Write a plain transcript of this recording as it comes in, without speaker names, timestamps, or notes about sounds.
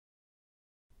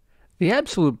The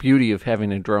absolute beauty of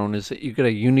having a drone is that you get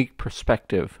a unique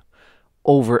perspective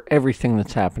over everything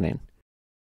that's happening.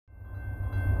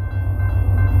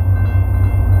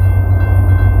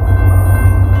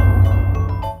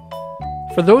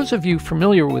 For those of you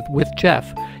familiar with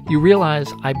Jeff, you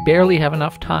realize I barely have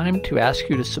enough time to ask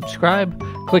you to subscribe,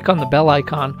 click on the bell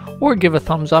icon, or give a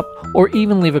thumbs up, or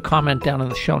even leave a comment down in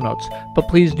the show notes. But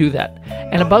please do that.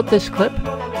 And about this clip,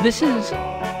 this is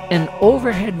an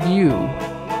overhead view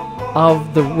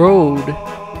of the road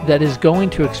that is going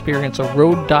to experience a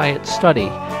road diet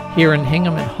study here in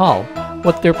Hingham and Hull.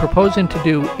 What they're proposing to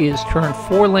do is turn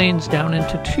 4 lanes down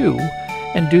into 2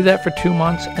 and do that for 2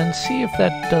 months and see if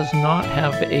that does not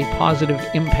have a positive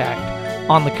impact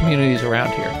on the communities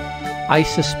around here. I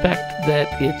suspect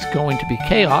that it's going to be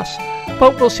chaos,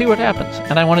 but we'll see what happens.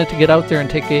 And I wanted to get out there and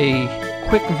take a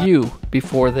quick view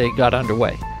before they got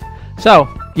underway. So,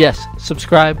 yes,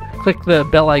 subscribe, click the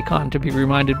bell icon to be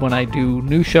reminded when I do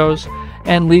new shows,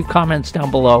 and leave comments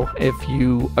down below if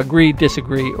you agree,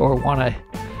 disagree, or want to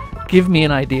give me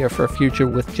an idea for a future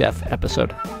With Jeff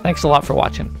episode. Thanks a lot for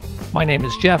watching. My name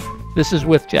is Jeff. This is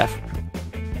With Jeff.